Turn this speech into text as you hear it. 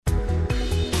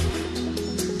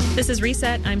This is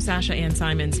Reset. I'm Sasha Ann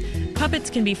Simons. Puppets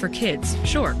can be for kids,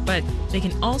 sure, but they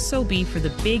can also be for the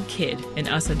big kid in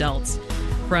us adults.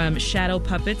 From shadow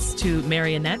puppets to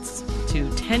marionettes to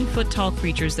 10-foot-tall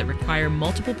creatures that require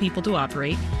multiple people to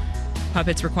operate,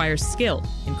 puppets require skill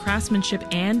in craftsmanship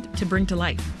and to bring to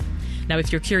life. Now, if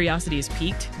your curiosity is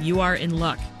piqued, you are in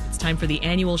luck. It's time for the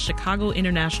annual Chicago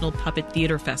International Puppet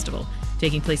Theater Festival,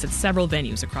 taking place at several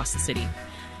venues across the city.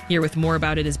 Here with more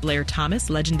about it is Blair Thomas,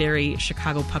 legendary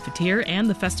Chicago puppeteer and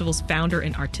the festival's founder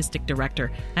and artistic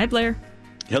director. Hi, Blair.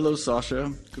 Hello,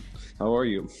 Sasha. How are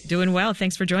you? Doing well.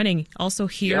 Thanks for joining. Also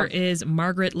here is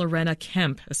Margaret Lorena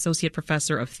Kemp, Associate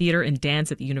Professor of Theater and Dance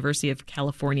at the University of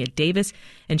California, Davis,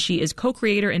 and she is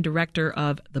co-creator and director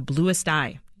of The Bluest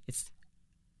Eye. It's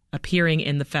appearing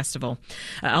in the festival.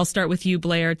 I'll start with you,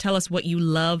 Blair. Tell us what you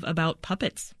love about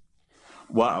puppets.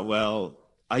 Wow. Well,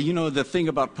 the thing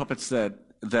about puppets that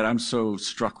I'm so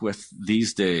struck with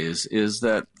these days is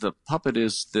that the puppet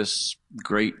is this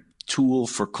great tool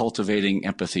for cultivating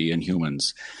empathy in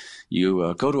humans.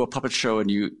 You go to a puppet show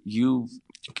and your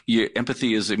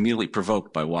empathy is immediately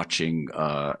provoked by watching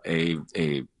a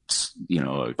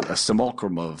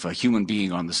simulacrum of a human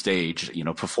being on the stage,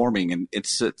 performing, and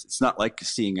it's not like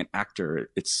seeing an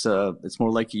actor. It's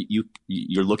more like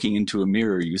you're looking into a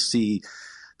mirror. You see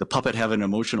the puppet have an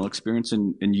emotional experience,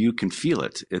 and you can feel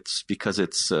it. It's because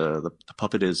it's the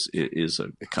puppet is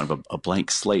a kind of a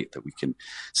blank slate that we can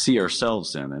see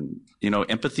ourselves in, and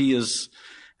empathy is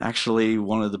actually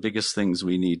one of the biggest things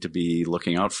we need to be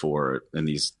looking out for in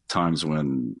these times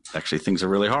when actually things are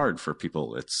really hard for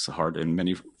people. It's hard in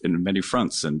many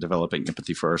fronts, and developing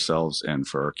empathy for ourselves and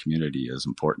for our community is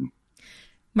important.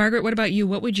 Margaret, what about you?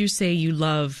 What would you say you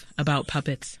love about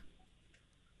puppets?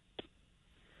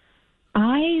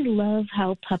 I love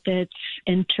how puppets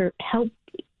help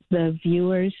the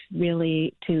viewers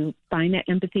really to find that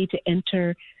empathy, to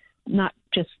enter not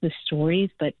just the stories,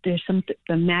 but there's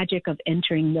the magic of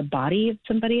entering the body of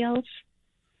somebody else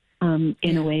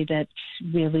in a way that's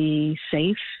really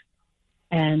safe.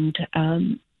 And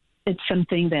it's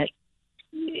something that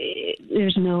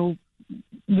there's no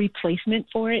replacement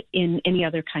for it in any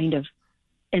other kind of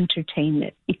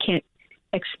entertainment. You can't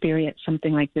experience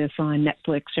something like this on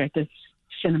Netflix or at the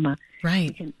cinema. Right.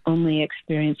 You can only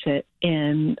experience it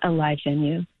in a live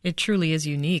venue. It truly is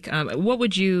unique. What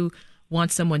would you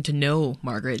want someone to know,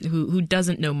 Margaret, who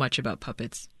doesn't know much about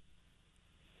puppets?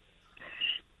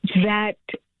 That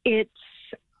it's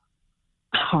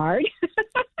hard.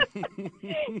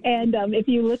 And if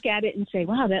you look at it and say,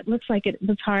 wow, that looks like it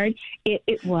was hard,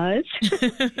 it was.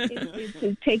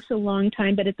 It takes a long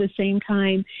time, but at the same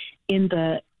time, in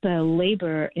the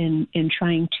labor in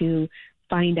trying to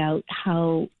find out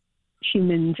how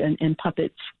humans and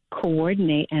puppets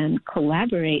coordinate and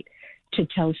collaborate to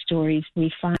tell stories,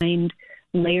 we find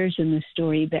layers in the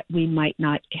story that we might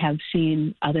not have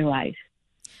seen otherwise.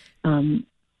 That's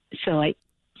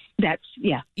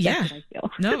what I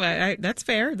feel. No, that's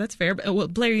fair. That's fair. Well,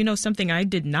 Blair, something I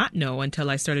did not know until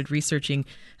I started researching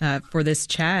for this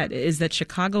chat is that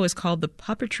Chicago is called the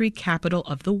puppetry capital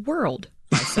of the world.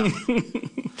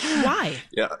 Why?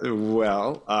 Yeah,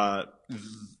 well,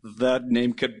 that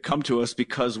name could come to us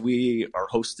because we are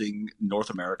hosting North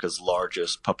America's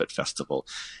largest puppet festival,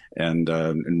 and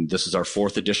this is our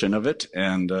 4th edition of it,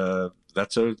 and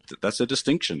that's a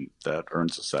distinction that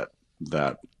earns us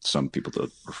that some people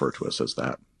refer to us as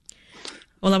that.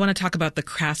 Well, I want to talk about the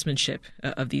craftsmanship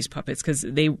of these puppets because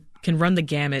they can run the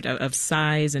gamut of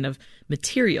size and of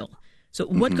material. So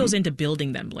what goes into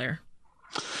building them, Blair?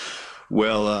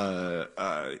 Well,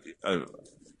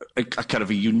 a kind of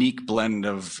a unique blend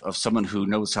of someone who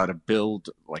knows how to build,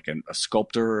 like a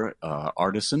sculptor,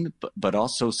 artisan, but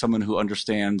also someone who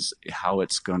understands how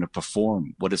it's going to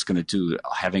perform, what it's going to do,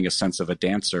 having a sense of a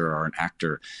dancer or an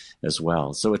actor as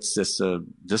well. So it's this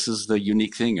is the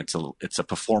unique thing. It's a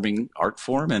performing art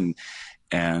form, and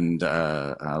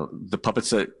the puppets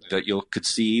that you could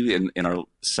see in our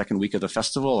second week of the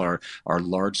festival are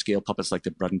large scale puppets like the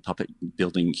Bread and Puppet,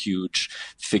 building huge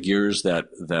figures that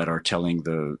are telling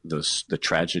the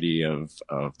tragedy of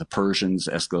the Persians,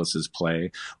 Aeschylus's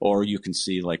play. Or you can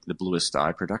see like the Bluest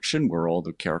Eye production, where all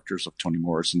the characters of Toni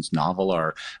Morrison's novel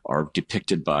are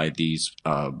depicted by these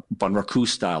Bunraku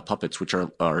style puppets, which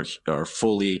are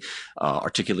fully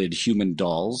articulated human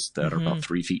dolls that are about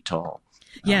 3 feet tall.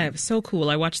 Yeah, it was so cool.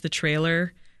 I watched the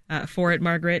trailer for it,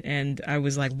 Margaret, and I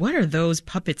was like, what are those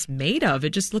puppets made of? It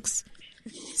just looks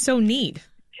so neat.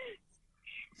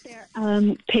 They're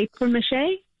paper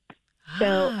mache,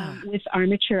 with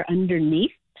armature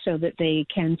underneath so that they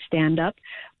can stand up.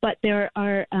 But there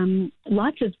are a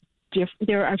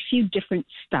few different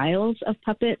styles of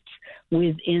puppets.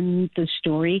 within the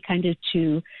story, kind of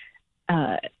to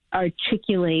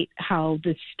articulate how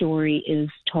the story is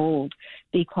told.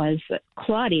 Because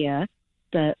Claudia,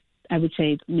 I would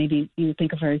say maybe you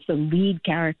think of her as the lead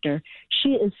character, she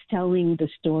is telling the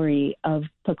story of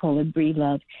Piccola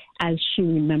Breedlove as she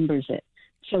remembers it.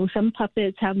 So some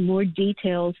puppets have more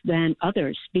details than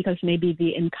others because maybe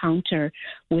the encounter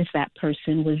with that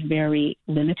person was very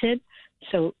limited.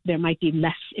 So there might be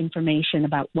less information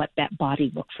about what that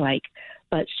body looks like.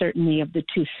 But certainly of the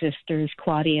two sisters,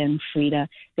 Claudia and Frida,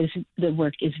 the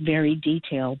work is very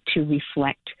detailed to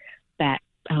reflect that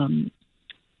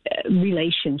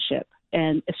relationship,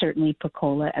 and certainly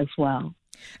Piccola as well.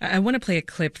 I want to play a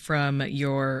clip from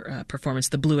your performance,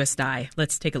 The Bluest Eye.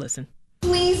 Let's take a listen.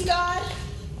 Please, God,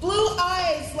 blue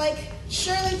eyes like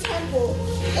Shirley Temple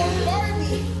or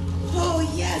Barbie. Oh,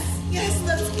 yes,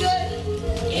 that's good.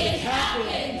 It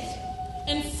happened.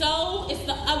 And so is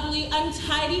the ugly,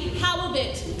 untidy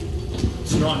halibut.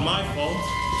 It's not my fault.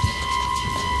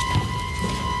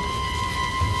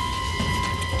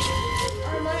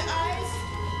 Are my eyes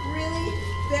really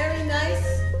very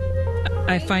nice?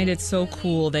 I find it so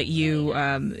cool that you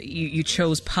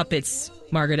chose puppets,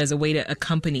 Margaret, as a way to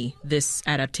accompany this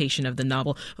adaptation of the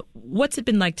novel. What's it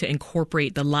been like to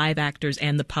incorporate the live actors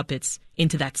and the puppets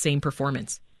into that same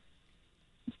performance?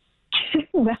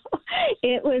 Well,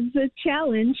 it was a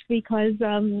challenge because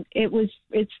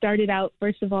it started out,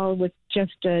 first of all, with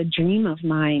just a dream of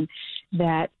mine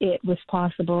that it was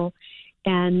possible.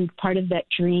 And part of that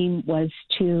dream was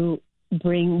to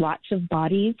bring lots of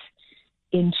bodies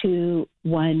into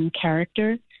one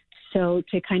character. So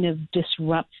to kind of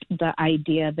disrupt the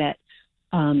idea that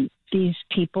these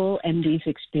people and these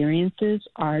experiences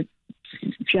are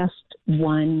just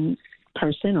one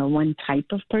person or one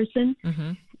type of person.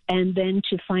 Mm-hmm. And then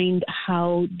to find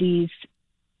how these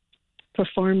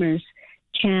performers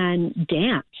can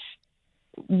dance.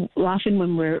 Often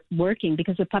when we're working,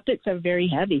 because the puppets are very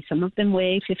heavy, some of them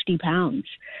weigh 50 pounds.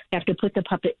 You have to put the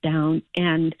puppet down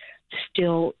and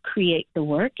still create the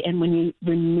work. And when you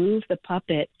remove the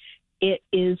puppet, it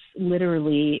is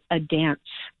literally a dance.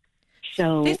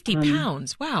 So 50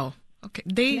 pounds. Wow. Okay.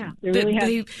 They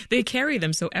carry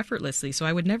them so effortlessly. So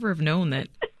I would never have known that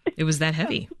it was that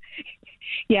heavy.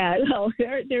 Yeah, well,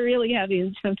 they're really heavy,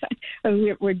 and sometimes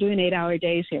we're doing 8-hour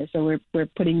days here, so we're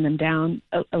putting them down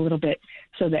a little bit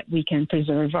so that we can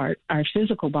preserve our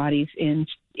physical bodies in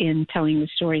telling the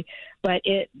story. But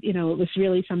it was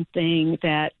really something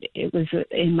that it was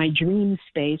in my dream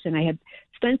space, and I had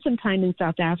spent some time in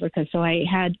South Africa, so I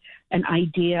had an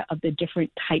idea of the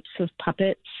different types of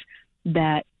puppets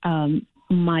that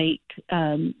might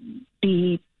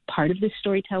be part of the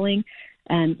storytelling.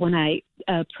 And when I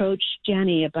approached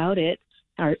Jenny about it,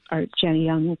 our Jenny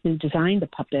Young, who designed the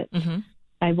puppet, mm-hmm.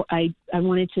 I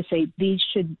wanted to say these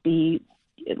should be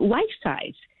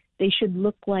life-size. They should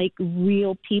look like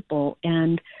real people.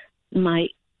 And my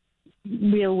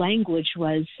real language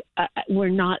was,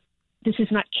 this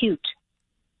is not cute.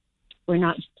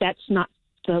 That's not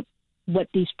what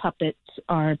these puppets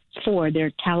are for.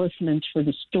 They're talismans for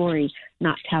the story,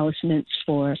 not talismans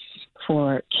for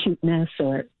cuteness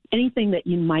or anything that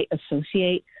you might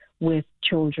associate with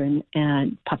children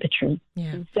and puppetry.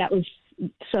 Yeah. That was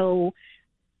so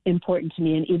important to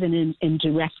me, and even in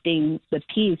directing the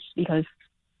piece, because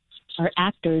our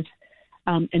actors,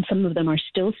 and some of them are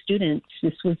still students.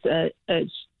 This was a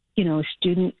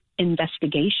student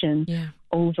investigation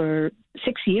over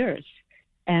 6 years,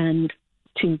 and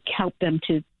to help them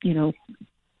to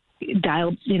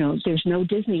dial. There's no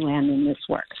Disneyland in this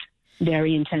work,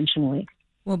 very intentionally.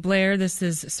 Well, Blair, this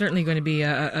is certainly going to be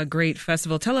a great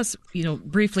festival. Tell us,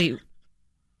 briefly,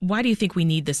 why do you think we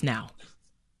need this now?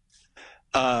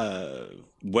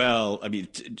 Well, I mean,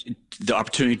 the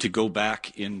opportunity to go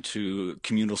back into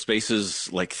communal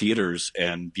spaces like theaters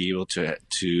and be able to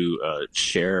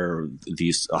share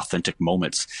these authentic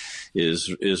moments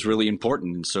is really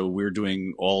important. And so we're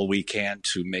doing all we can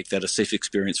to make that a safe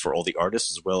experience for all the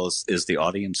artists as well as the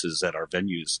audiences at our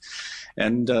venues.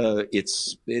 And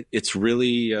it's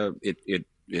really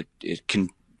it can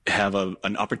have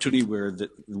an opportunity where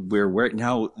right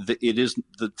now it is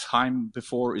the time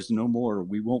before is no more.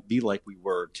 We won't be like we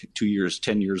were 2 years,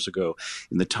 10 years ago.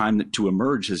 And the time to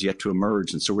emerge has yet to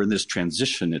emerge. And so we're in this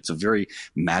transition. It's a very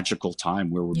magical time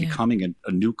where we're becoming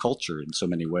a new culture in so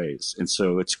many ways. And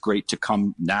so it's great to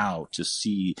come now to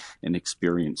see and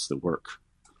experience the work.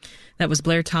 That was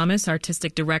Blair Thomas,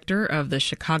 Artistic Director of the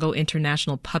Chicago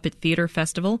International Puppet Theater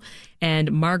Festival,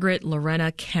 and Margaret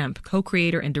Lorena Kemp,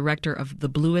 co-creator and director of The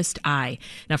Bluest Eye.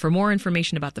 Now, for more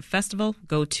information about the festival,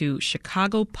 go to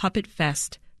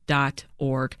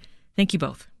chicagopuppetfest.org. Thank you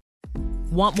both.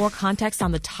 Want more context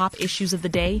on the top issues of the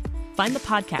day? Find the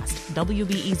podcast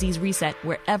WBEZ's Reset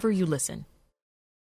wherever you listen.